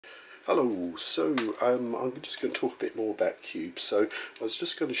Hello, so I'm just going to talk a bit more about cubes. So I was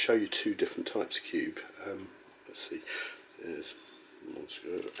just going to show you two different types of cube. Let's see, there's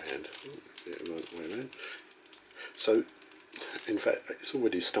MonsterGo and get it right way around. So in fact it's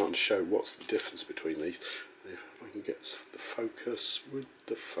already starting to show what's the difference between these. If I can get the focus, would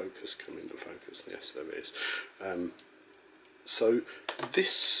the focus come into focus? Yes, there is. So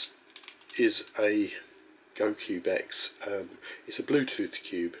this is a GoCube X. It's a Bluetooth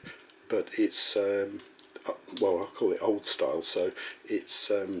cube, but it's well, I'll call it old style. So it's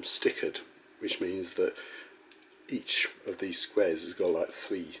stickered, which means that each of these squares has got like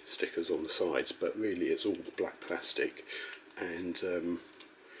 3 stickers on the sides, but really it's all black plastic. And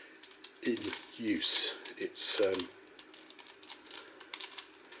in use, it's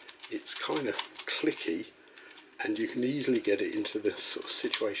kind of clicky, and you can easily get it into this sort of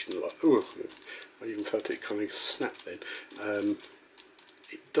situation like, oh, I even felt it kind of snap then.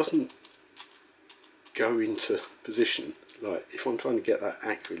 It doesn't go into position, like if I'm trying to get that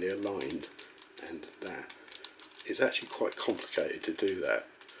accurately aligned, and that, it's actually quite complicated to do that.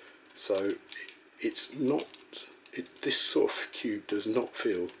 So it's not, this sort of cube does not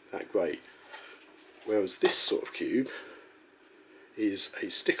feel that great, whereas this sort of cube is a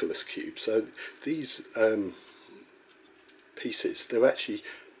stickerless cube. So these pieces, they're actually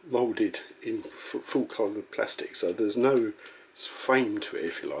moulded in full coloured plastic, so there's no frame to it,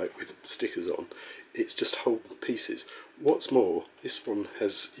 if you like, with stickers on. It's just whole pieces. What's more, this one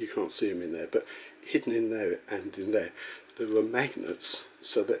has, you can't see them in there, but hidden in there and in there are magnets,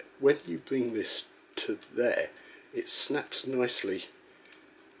 so that when you bring this to there, it snaps nicely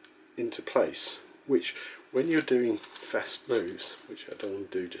into place, which when you're doing fast moves, which I don't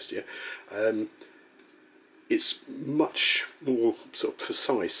want to do just yet, it's much more sort of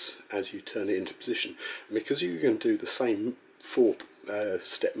precise as you turn it into position. And because you're going to do the same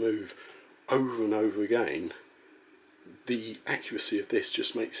 4-step move over and over again, the accuracy of this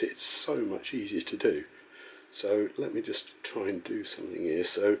just makes it so much easier to do. So let me just try and do something here.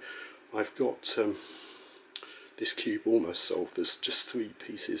 So I've got this cube almost solved. There's just 3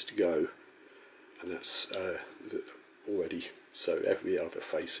 pieces to go, and that's already, so every other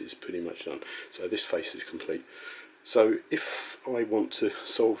face is pretty much done. So this face is complete. So if I want to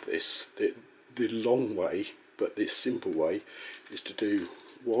solve this, the long way, but this simple way, is to do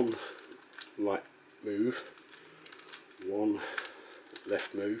 1 right move, 1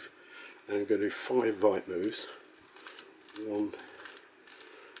 left move, and I'm going to do 5 right moves. 1,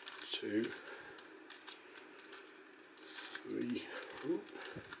 2, 3,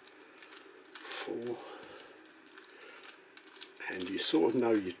 4, and you sort of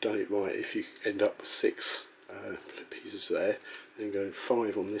know you've done it right if you end up with 6 pieces there. Then go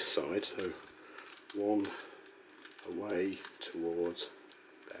 5 on this side, so 1 away towards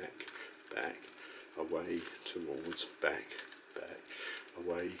back, back, away towards back, back,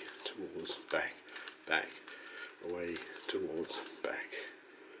 away towards back, back, away towards back,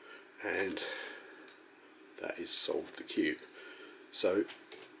 and that is solved the cube. So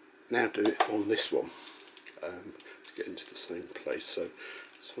now do it on this one. Let's get into the same place. So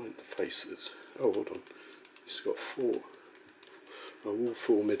let's find the faces. Oh, hold on, it's got 4. Oh, all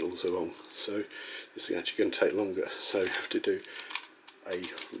 4 middles are wrong, so this is actually going to take longer. So you have to do a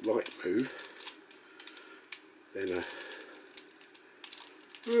right move, then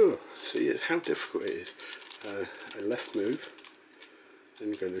see how difficult it is. A left move, then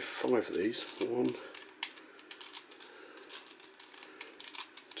you're going to do 5 of these. 1,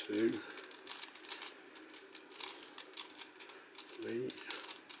 2, 3,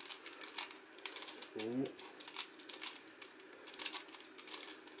 4,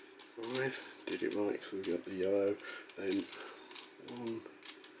 5. Did it right because we got the yellow. Then 1.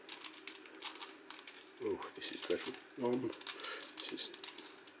 Oh, this is dreadful. 1. This is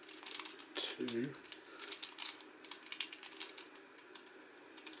 2.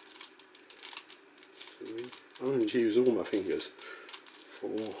 3. I'm going to use all my fingers. 4.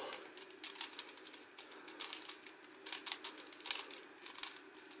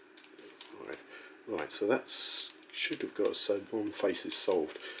 5. Right, so that's should have got us, so 1 face is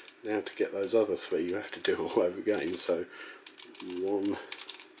solved. Now to get those other 3 you have to do all over again. So 1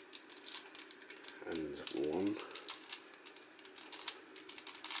 and 1.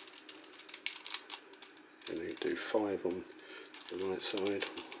 And you do 5 on the right side.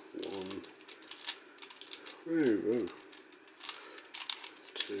 1,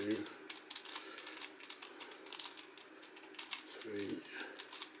 2, 3,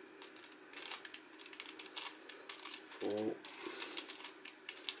 4.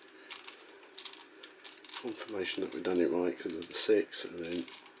 Confirmation that we've done it right because of the 6, and then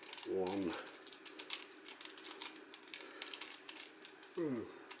 1, 2,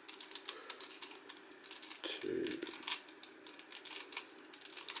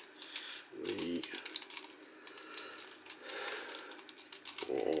 3,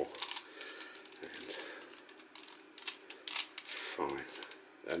 4 and 5,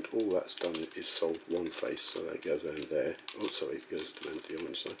 and all that's done is solve one face, so that goes down there. Oh sorry, it goes down to the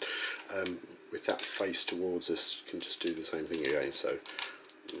orange side. With that face towards us, you can just do the same thing again, so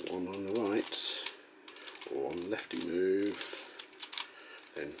 1 on the right, 1 lefty move,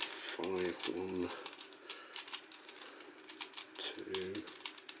 then 5, 1, 2,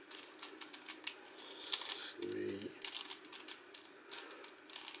 3,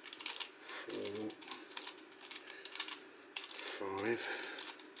 4, 5,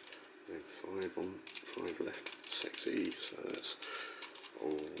 then 5 on 5 left, sexy, so that's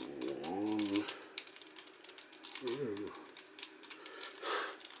 1,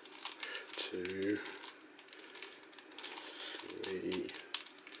 2, 3,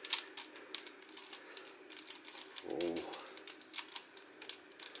 4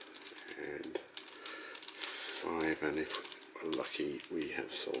 and 5, and if we're lucky we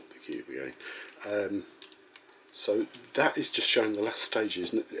have solved the cube again. So that is just showing the last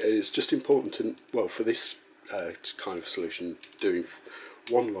stages. It's just important to, well, for this kind of solution, doing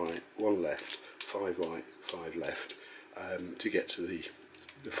 1 right, 1 left, 5 right, 5 left, to get to the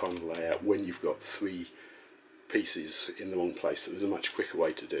final layout when you've got 3 pieces in the wrong place. So there's a much quicker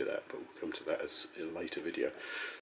way to do that, but we'll come to that as in a later video.